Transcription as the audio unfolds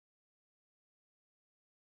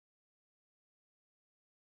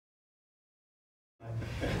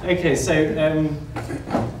Okay, so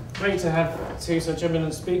great to have two such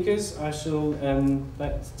eminent speakers. I shall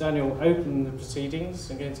let Daniel open the proceedings.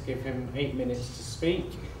 I'm going to give him 8 minutes to speak.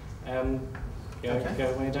 Go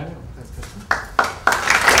away, Daniel.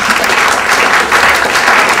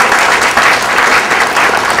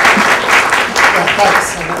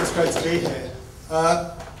 Thanks, and it's great to be here.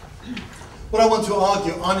 What I want to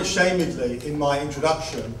argue unashamedly in my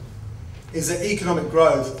introduction is that economic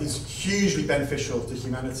growth is hugely beneficial to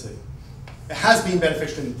humanity. It has been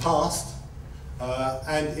beneficial in the past,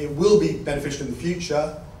 and it will be beneficial in the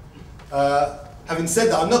future. Having said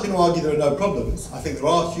that, I'm not going to argue there are no problems. I think there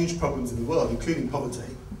are huge problems in the world, including poverty,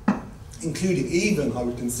 including even, I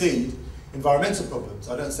would concede, environmental problems.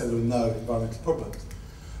 I don't say there are no environmental problems.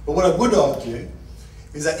 But what I would argue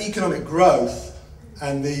is that economic growth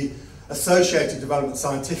and the associated development,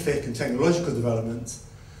 scientific and technological developments,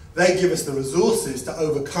 they give us the resources to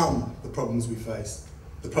overcome the problems we face,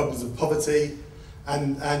 the problems of poverty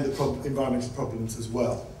and the environmental problems as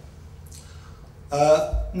well.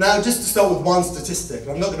 Now, just to start with one statistic,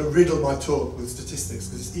 I'm not going to riddle my talk with statistics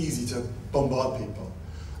because it's easy to bombard people.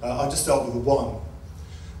 I'll just start with the one.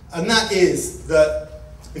 And that is that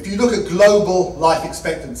if you look at global life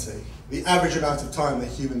expectancy, the average amount of time that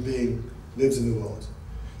a human being lives in the world,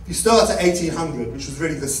 if you start at 1800, which was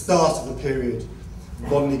really the start of the period of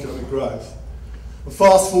modern economic growth, and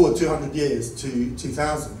fast forward 200 years to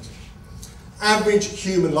 2000, average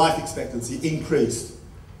human life expectancy increased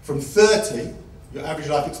from 30, your average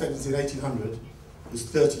life expectancy in 1800 was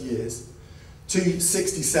 30 years, to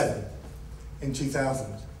 67 in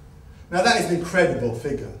 2000. Now that is an incredible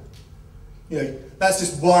figure. You know, that's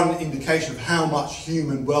just one indication of how much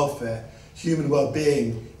human welfare, human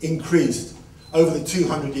well-being increased over the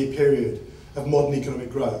 200-year period of modern economic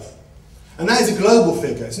growth. And that is a global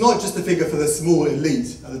figure. It's not just a figure for the small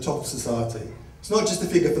elite at the top of society. It's not just a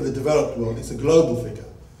figure for the developed world, it's a global figure.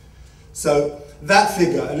 So that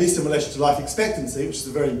figure, at least in relation to life expectancy, which is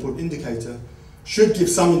a very important indicator, should give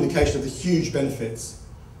some indication of the huge benefits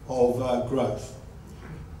of growth.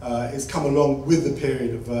 It's come along with the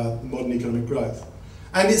period of modern economic growth.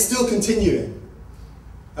 And it's still continuing.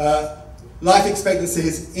 Life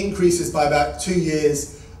expectancy increases by about 2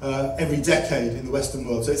 years every decade in the Western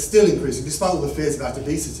world, so it's still increasing, despite all the fears about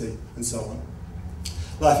obesity and so on.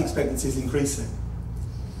 Life expectancy is increasing.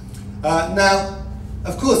 Now,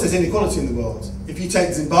 of course, there's inequality in the world. If you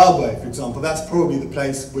take Zimbabwe, for example, that's probably the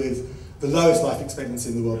place with the lowest life expectancy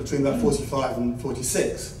in the world, between about 45 and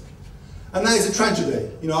 46. And that is a tragedy.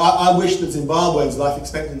 You know, I wish that Zimbabwe's life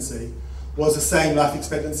expectancy was the same life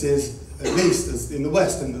expectancy as, at least, as in the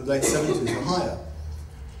West in the late 70s or higher.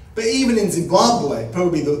 But even in Zimbabwe,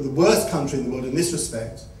 probably the worst country in the world in this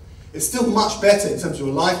respect, it's still much better in terms of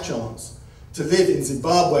your life chance to live in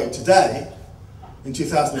Zimbabwe today, in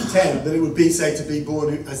 2010, than it would be, say, to be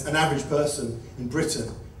born as an average person in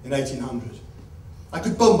Britain in 1800. I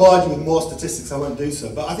could bombard you with more statistics, I won't do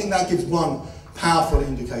so, but I think that gives one powerful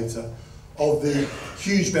indicator of the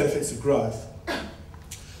huge benefits of growth.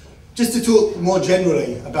 Just to talk more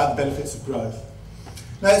generally about the benefits of growth.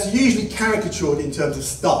 Now, it's usually caricatured in terms of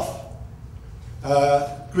stuff.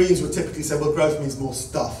 Greens would typically say, well, growth means more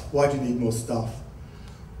stuff. Why do you need more stuff?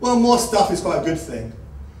 Well, more stuff is quite a good thing.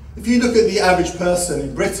 If you look at the average person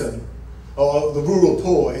in Britain, or the rural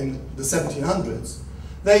poor in the 1700s,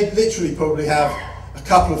 they literally probably have a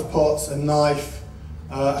couple of pots, a knife,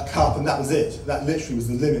 a cup, and that was it. That literally was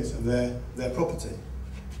the limit of their property.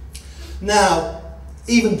 Now,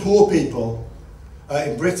 even poor people,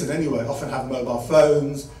 in Britain anyway, often have mobile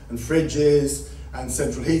phones and fridges and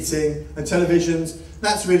central heating and televisions.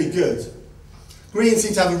 That's really good. Greens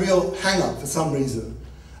seem to have a real hang-up for some reason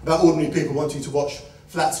about ordinary people wanting to watch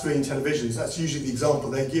flat-screen televisions. That's usually the example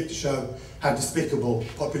they give to show how despicable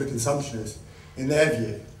popular consumption is, in their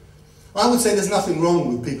view. I would say there's nothing wrong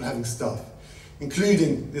with people having stuff,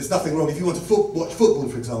 including there's nothing wrong if you want to watch football,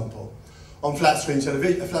 for example, on flat-screen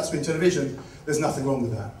television, there's nothing wrong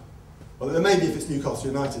with that. Well, there may be if it's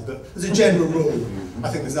Newcastle United, but as a general rule, I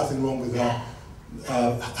think there's nothing wrong with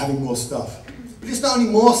having more stuff. But it's not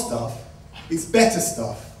only more stuff, it's better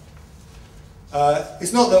stuff.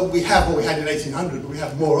 It's not that we have what we had in 1800, but we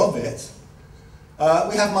have more of it.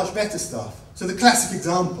 We have much better stuff. So the classic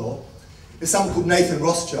example is someone called Nathan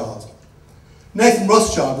Rothschild. Nathan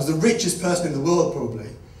Rothschild was the richest person in the world, probably,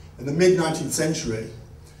 in the mid-19th century,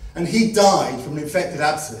 and he died from an infected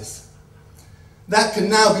abscess. That can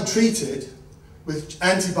now be treated with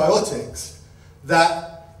antibiotics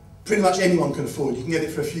that pretty much anyone can afford. You can get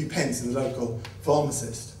it for a few pence in the local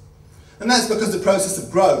pharmacist. And that's because the process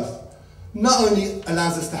of growth not only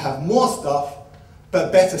allows us to have more stuff,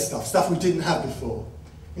 but better stuff, stuff we didn't have before.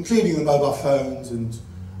 including the mobile phones and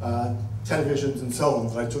televisions and so on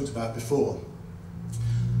that I talked about before.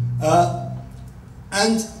 But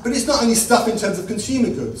it's not only stuff in terms of consumer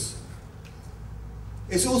goods.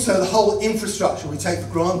 It's also the whole infrastructure we take for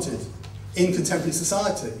granted in contemporary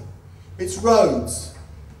society. It's roads,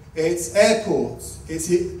 it's airports, it's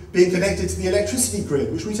being connected to the electricity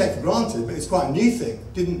grid, which we take for granted, but it's quite a new thing.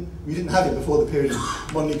 We didn't have it before the period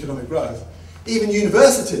of modern economic growth. Even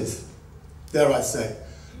universities, dare I say,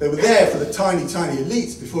 they were there for the tiny, tiny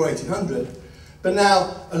elites before 1800, but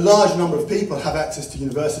now a large number of people have access to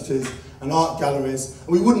universities and art galleries,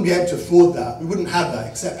 and we wouldn't be able to afford that. We wouldn't have that,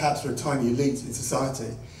 except perhaps for a tiny elite in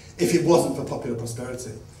society, if it wasn't for popular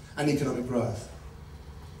prosperity and economic growth.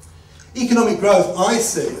 Economic growth, I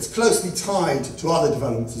see, is closely tied to other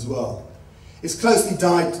developments as well. It's closely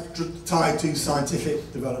tied to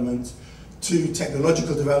scientific development, to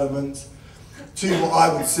technological development, to what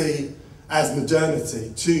I would see as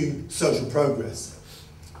modernity, to social progress.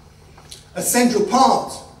 A central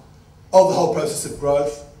part of the whole process of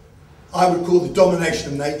growth I would call the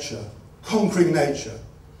domination of nature, conquering nature.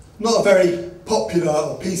 Not a very popular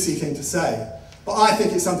or PC thing to say, but I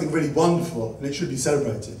think it's something really wonderful and it should be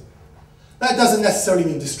celebrated. That doesn't necessarily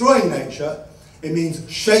mean destroying nature, it means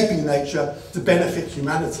shaping nature to benefit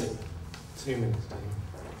humanity. 2 minutes.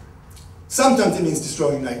 Sometimes it means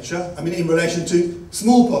destroying nature, I mean in relation to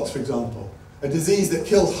smallpox, for example, a disease that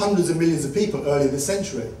killed hundreds of millions of people earlier this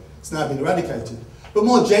century. It's now been eradicated. But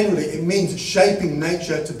more generally, it means shaping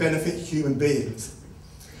nature to benefit human beings.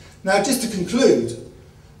 Now, just to conclude,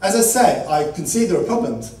 as I say, I concede there are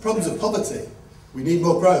problems of poverty. We need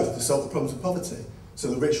more growth to solve the problems of poverty, so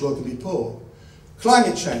the rich world can be poor.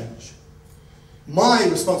 Climate change. My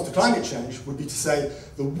response to climate change would be to say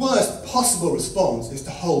the worst possible response is to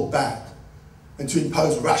hold back and to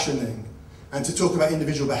impose rationing and to talk about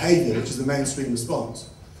individual behaviour, which is the mainstream response.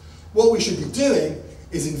 What we should be doing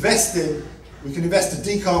is investing. We can invest to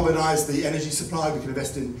decarbonise the energy supply, we can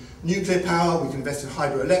invest in nuclear power, we can invest in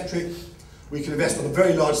hydroelectric, we can invest on a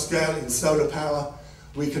very large scale in solar power,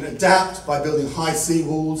 we can adapt by building high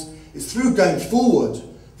seawalls. It's through going forward,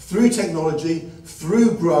 through technology,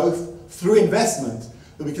 through growth, through investment,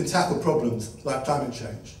 that we can tackle problems like climate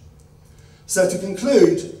change. So to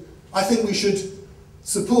conclude, I think we should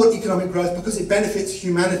support economic growth because it benefits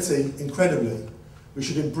humanity incredibly. We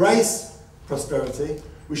should embrace prosperity,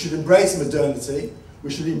 we should embrace modernity, we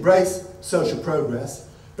should embrace social progress,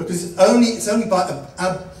 because it's only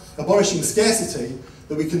by abolishing scarcity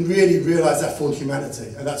that we can really realise that full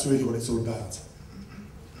humanity, and that's really what it's all about.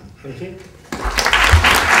 Thank you.